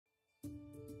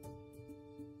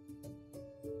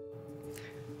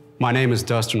My name is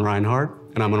Dustin Rinehart,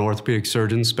 and I'm an orthopedic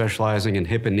surgeon specializing in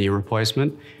hip and knee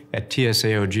replacement at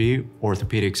TSAOG,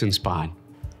 Orthopaedics and Spine.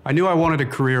 I knew I wanted a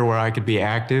career where I could be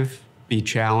active, be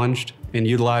challenged, and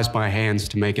utilize my hands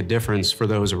to make a difference for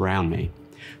those around me.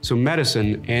 So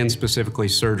medicine, and specifically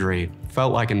surgery,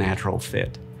 felt like a natural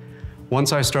fit.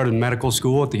 Once I started medical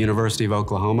school at the University of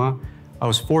Oklahoma, I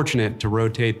was fortunate to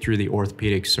rotate through the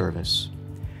orthopedic service.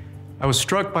 I was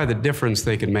struck by the difference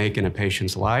they could make in a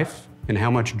patient's life and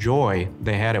how much joy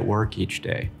they had at work each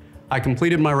day. I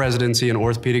completed my residency in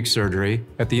orthopedic surgery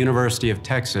at the University of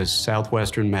Texas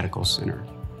Southwestern Medical Center.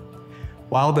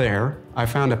 While there, I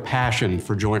found a passion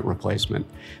for joint replacement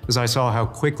as I saw how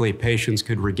quickly patients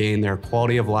could regain their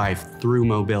quality of life through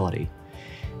mobility.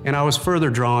 And I was further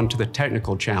drawn to the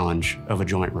technical challenge of a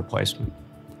joint replacement.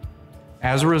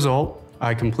 As a result,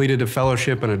 I completed a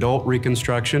fellowship in adult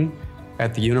reconstruction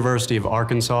at the University of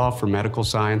Arkansas for Medical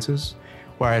Sciences,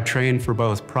 where I trained for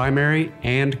both primary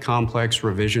and complex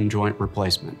revision joint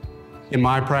replacement. In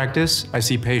my practice, I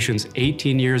see patients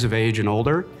 18 years of age and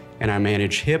older, and I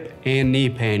manage hip and knee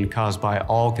pain caused by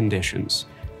all conditions,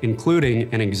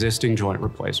 including an existing joint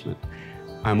replacement.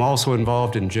 I'm also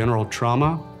involved in general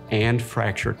trauma and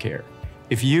fracture care.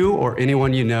 If you or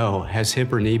anyone you know has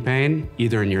hip or knee pain,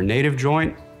 either in your native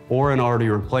joint or an already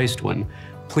replaced one,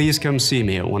 please come see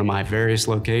me at one of my various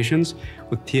locations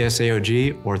with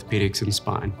TSAOG, Orthopedics and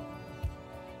Spine.